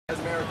As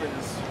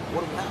Americans,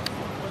 what do we have?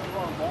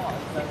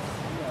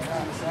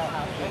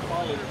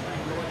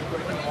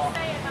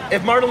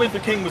 If Martin Luther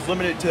King was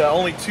limited to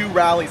only 2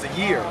 rallies a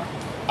year,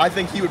 I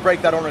think he would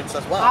break that ordinance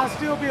as well. I'll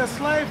still be a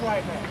slave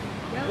right now.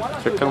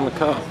 Here come the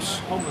cops.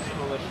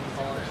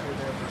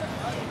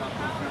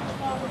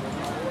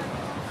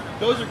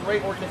 Those are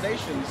great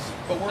organizations,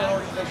 but we're an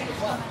organization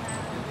as well.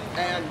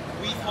 And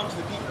we come to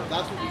the people.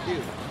 That's what we do.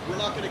 We're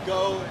not going to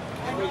go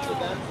and wait for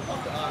them to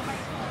come to us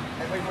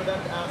and wait for them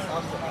to ask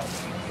us to help.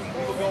 We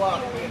will go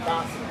out and be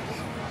ambassadors.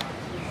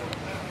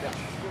 Yeah.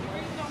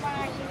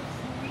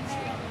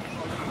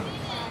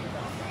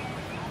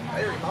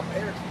 My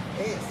parents are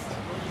pissed.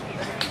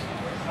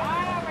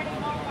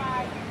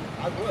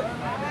 I would.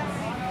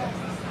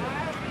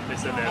 They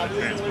said they have a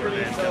transport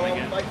van coming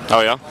in.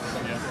 Oh, yeah?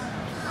 Yeah.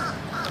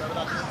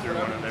 They're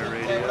one of their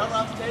radios. Whatever I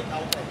have to take,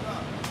 I'll take.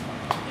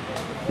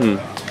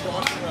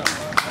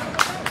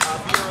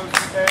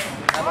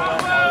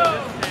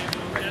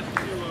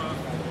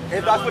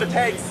 If that's what it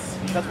takes,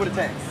 that's what it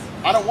takes.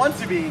 I don't want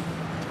to be,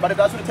 but if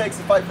that's what it takes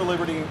to fight for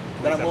liberty,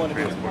 then I'm willing to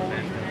do it.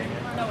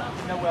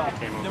 Noel,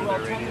 tell me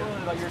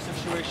about your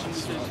situation.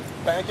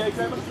 Pancakes,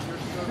 Evan?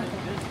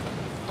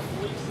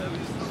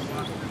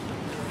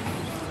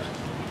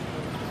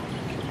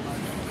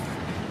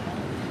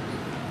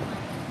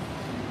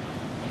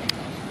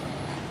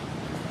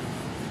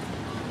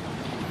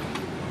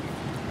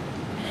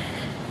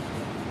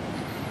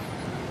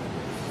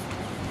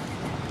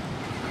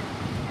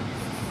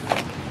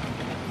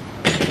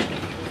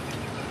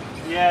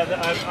 Yeah,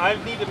 I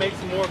need to make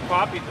some more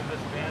copies of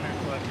this banner.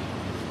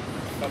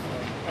 So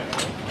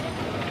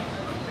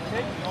it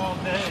takes me all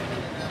day.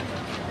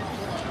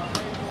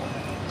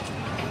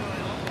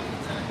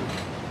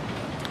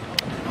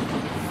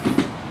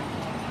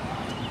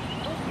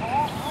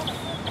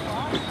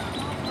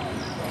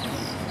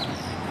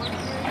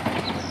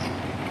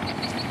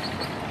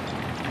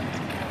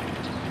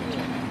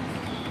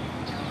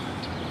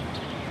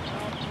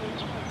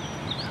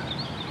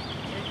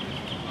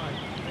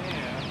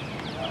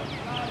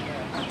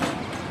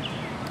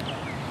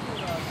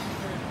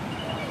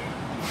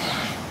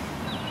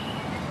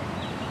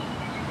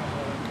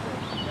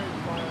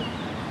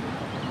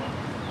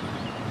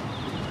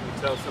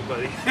 Tell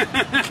somebody.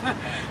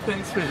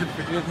 Thanks for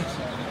doing this.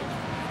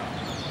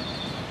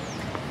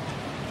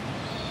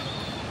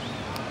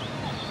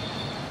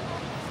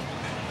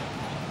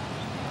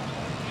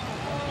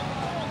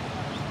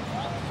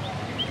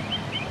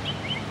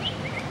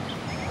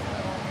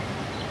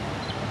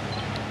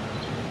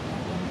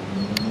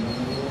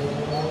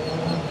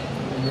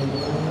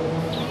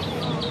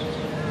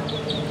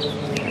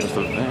 There's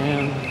the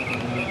van.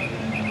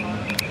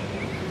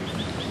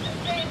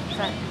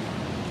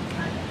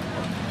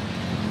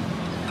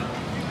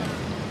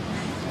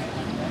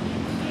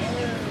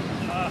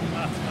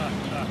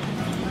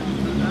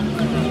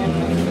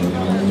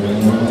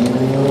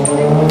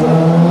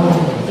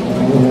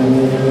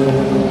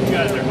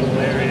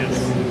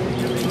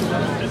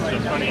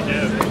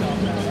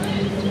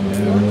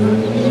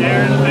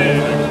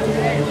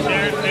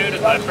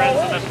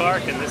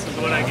 And this is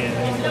what I get.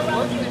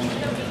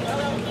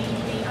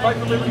 Fight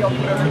for liberty, I'll do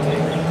whatever it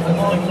takes. That's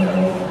all I can do.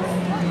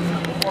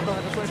 Walk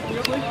over this way for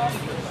you, please.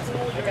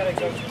 I gotta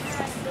go.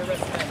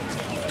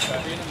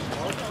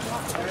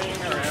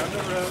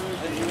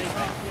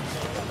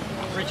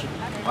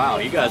 Wow,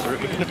 you guys are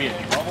going to be in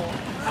trouble.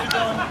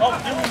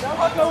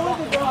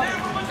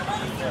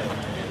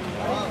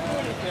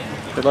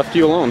 They left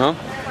you alone, huh?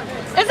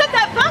 Isn't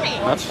that funny?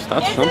 That's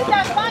something. Isn't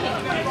that funny?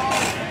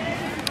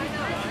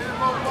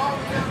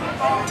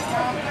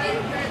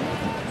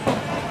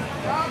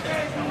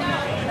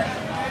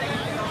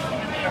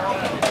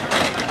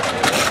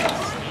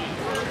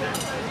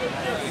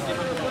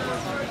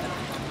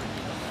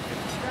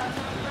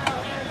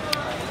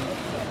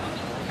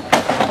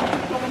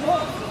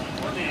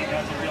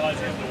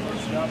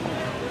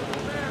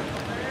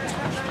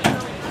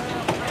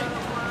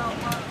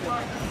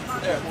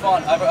 There,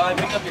 Vaughn, I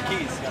picked up your keys.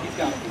 He's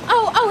got them.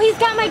 Oh, he's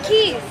got my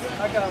keys.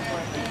 I got them.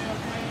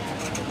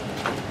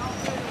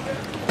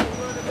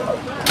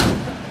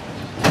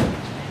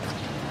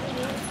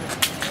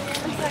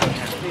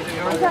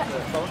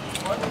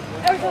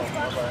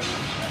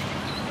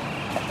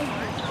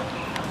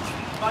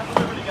 Fight for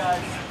liberty,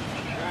 guys.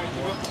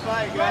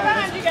 Right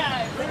behind you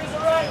guys.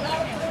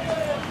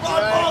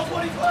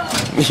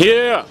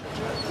 Yeah.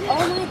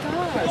 Oh my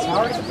gosh.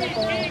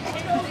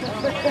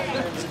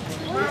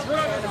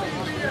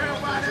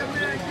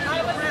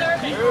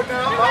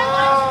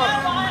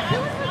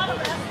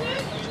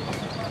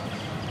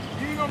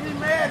 You ain't gonna be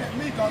mad at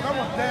me because I'm a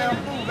damn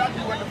fool. I do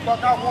what the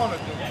fuck I want to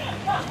do.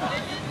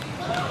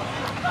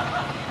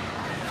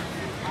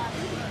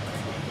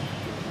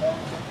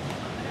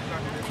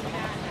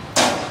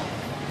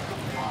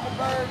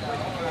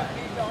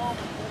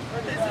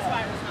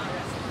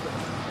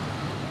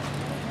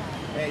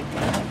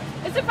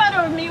 It's a photo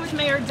of me with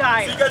Mayor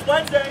Dyer. See you guys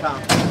Wednesday.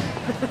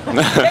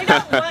 They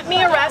don't want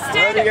me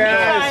arrested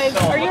because...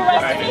 Are you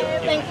arresting me?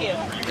 Thank you.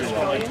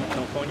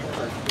 Don't phone your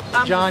purse.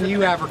 John,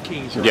 you have her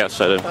keys, right? Yes,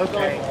 I did.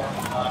 Okay.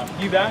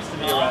 You've asked to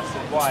be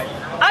arrested. Why?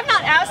 I'm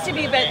not asked to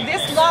be, but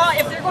this law,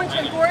 if they're going to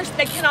enforce,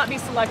 they cannot be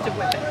selective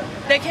with it.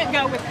 They can't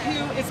go with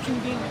who is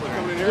convenient.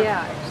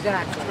 Yeah,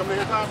 exactly.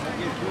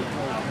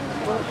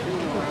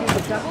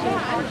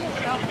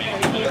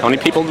 How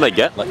many people did they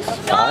get? Like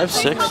 5,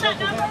 6?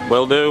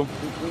 Will do.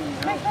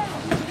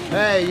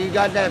 Hey, you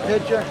got that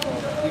picture?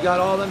 You got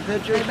all them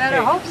pictures? They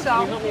better hope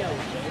so.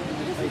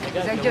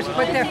 They just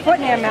put their foot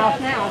in their mouth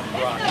now.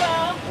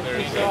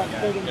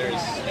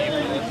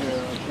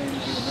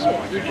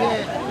 You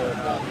can't.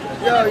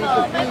 Yo, you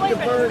can feed the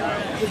bird,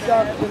 the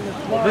ducks, and the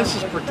swine. This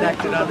is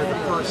protected under the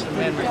First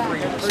Amendment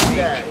freedom of speech.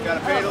 Gotta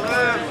pay to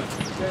live.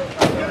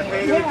 Gotta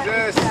pay to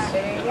exist.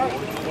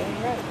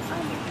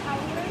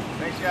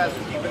 Thanks guys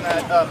for keeping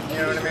that up, you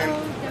know what I mean?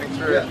 Thanks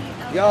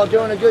for Y'all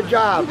doing a good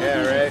job.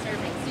 Yeah, right.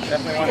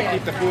 Definitely want to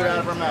keep the food out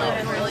of our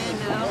mouth.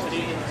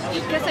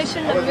 Guess I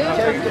shouldn't have moved.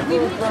 Take the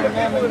food from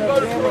them and their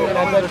family, and I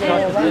bet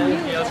they'll love you.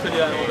 Yeah, let's go do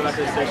that. We'll go back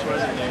to the station. What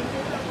is your name?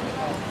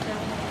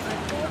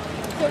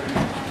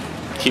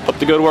 Keep up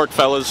the good work,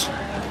 fellas.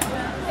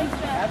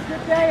 Have a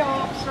good day,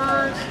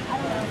 officers.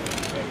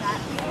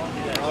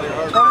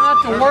 Try not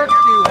to work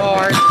too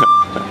hard.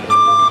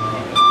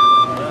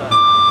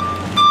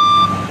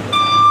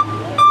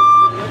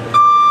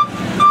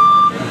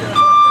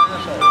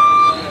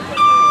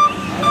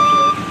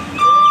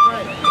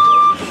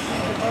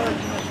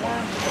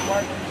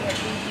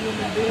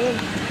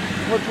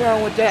 What's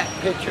wrong with that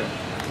picture?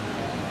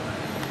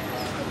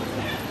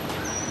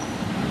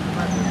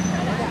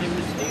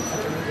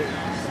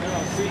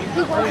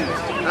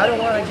 I don't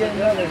want to get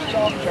another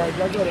soft charge. I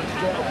go to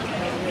jail.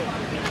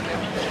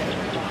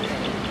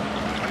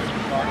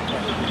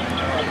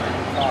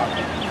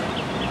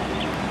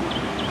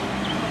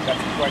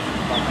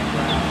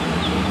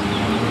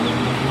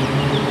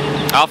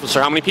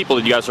 Officer, how many people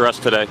did you guys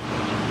arrest today?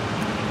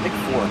 I think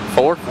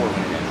 4?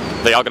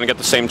 They all going to get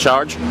the same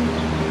charge?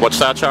 What's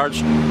that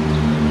charge?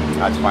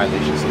 That's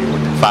violation of city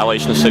ordinance.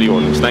 Violation of city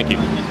ordinance. Thank you.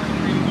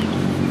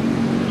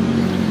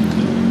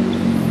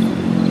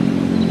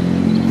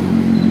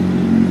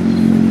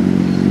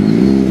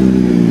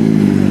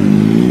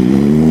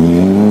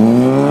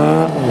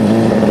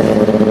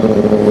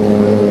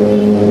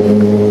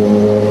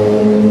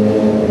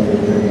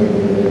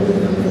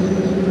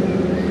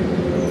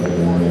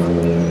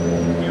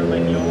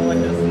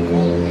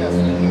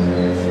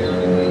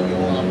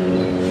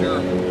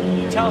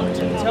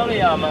 Tell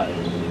me,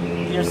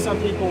 some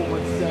people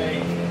would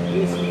say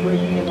this is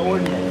breaking an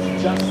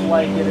ordinance, just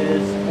like it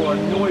is for a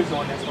noise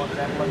ordinance. For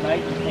example, at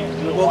night you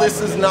can't do it. Well, this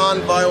is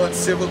non-violent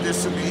civil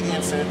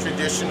disobedience in a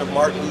tradition of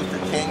Martin Luther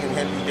King and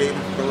Henry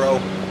David Thoreau.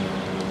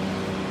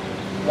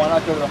 Why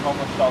not go to the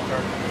homeless shelter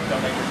and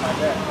donate your time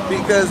there?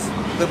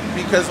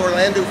 Because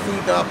Orlando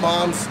Food Not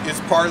Bombs is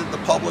part of the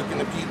public,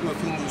 and the people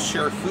with whom we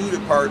share food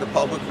are part of the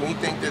public, and we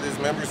think that as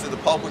members of the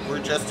public we're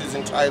just as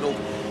entitled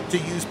to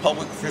use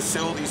public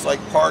facilities like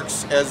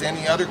parks as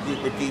any other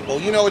group of people.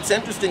 You know, it's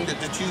interesting that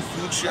the 2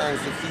 food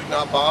sharings that Food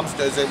Not Bombs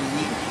does every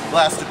week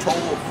last a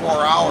total of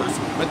 4 hours,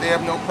 but they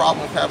have no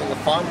problem with having a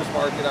farmer's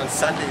market on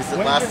Sundays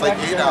that lasts like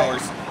 8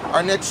 hours.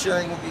 Our next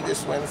sharing will be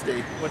this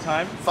Wednesday. What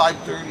time?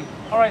 5:30.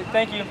 All right,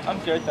 thank you. I'm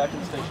good. Back to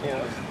the station.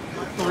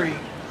 3.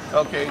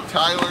 Okay,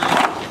 Tyler.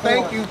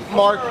 Thank you,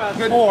 Mark.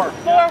 Good. 4.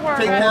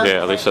 Take care.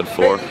 Yeah, they said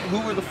 4. Hey,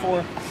 who were the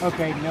 4?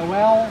 Okay,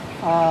 Noelle.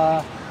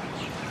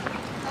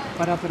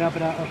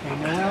 Okay,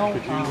 Noelle.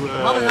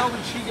 How the hell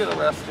did she get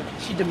arrested?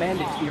 She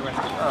demanded to be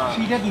arrested.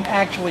 She didn't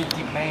actually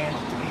demand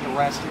to be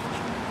arrested.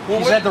 Well,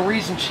 She said the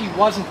reason she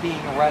wasn't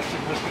being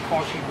arrested was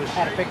because she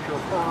had a picture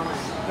of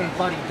her and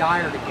Buddy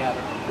Dyer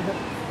together.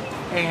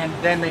 And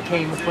then they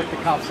came and put the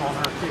cuffs on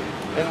her too.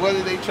 And what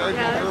did they charge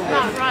her with?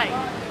 That's not right.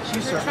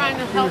 She's trying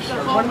to help the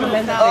One of the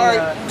men homeless that out. they,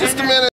 All right, just a minute.